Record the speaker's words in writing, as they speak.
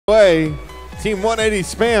Way. Team 180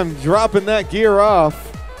 Spam dropping that gear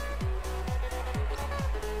off.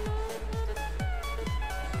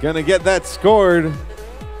 Gonna get that scored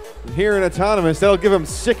here in Autonomous. That'll give them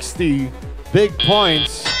 60 big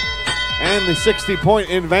points and the 60-point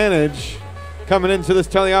advantage coming into this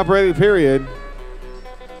teleoperated period.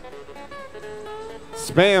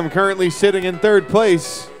 Spam currently sitting in third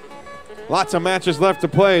place. Lots of matches left to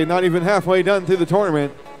play, not even halfway done through the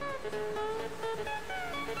tournament.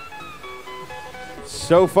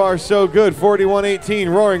 So far, so good.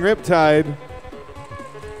 41-18, Roaring Riptide.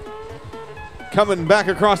 Coming back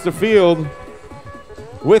across the field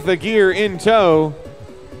with the gear in tow.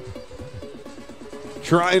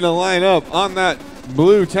 Trying to line up on that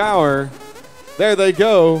blue tower. There they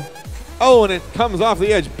go. Oh, and it comes off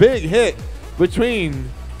the edge. Big hit between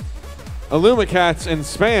Illumicats and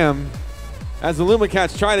Spam as the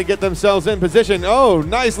Illumicats try to get themselves in position. Oh,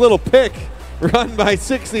 nice little pick run by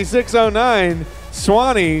 6609.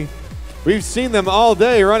 Swanee, we've seen them all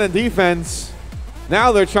day running defense.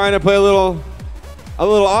 Now they're trying to play a little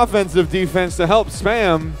offensive defense to help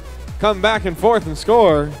Spam come back and forth and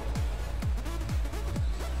score.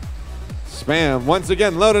 Spam once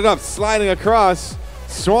again loaded up, sliding across.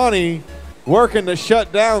 Swanee working to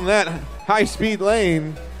shut down that high-speed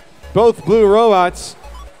lane. Both blue robots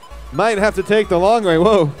might have to take the long way.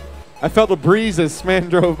 Whoa, I felt a breeze as Spam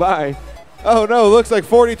drove by. Oh no, looks like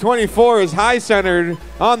 4024 is high-centered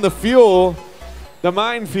on the fuel. The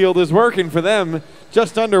minefield is working for them.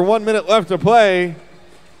 Just under 1 minute left to play.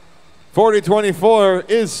 4024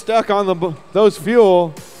 is stuck on those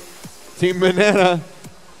fuel. Team Banana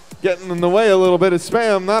getting in the way a little bit of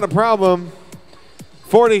Spam, not a problem.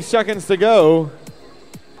 40 seconds to go.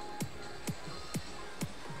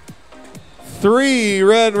 3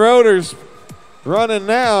 red rotors running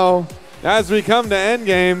now as we come to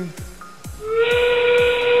endgame.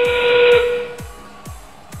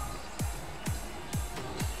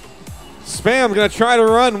 Spam gonna try to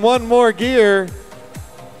run one more gear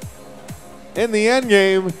in the end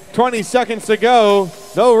game. 20 seconds to go.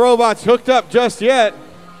 No robots hooked up just yet.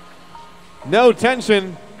 No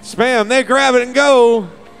tension. Spam, they grab it and go.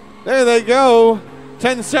 There they go.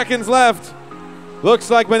 10 seconds left. Looks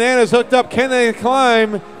like Banana's hooked up. Can they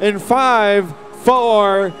climb in 5,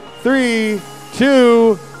 4, 3,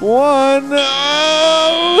 2, 1?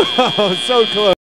 Oh, so close.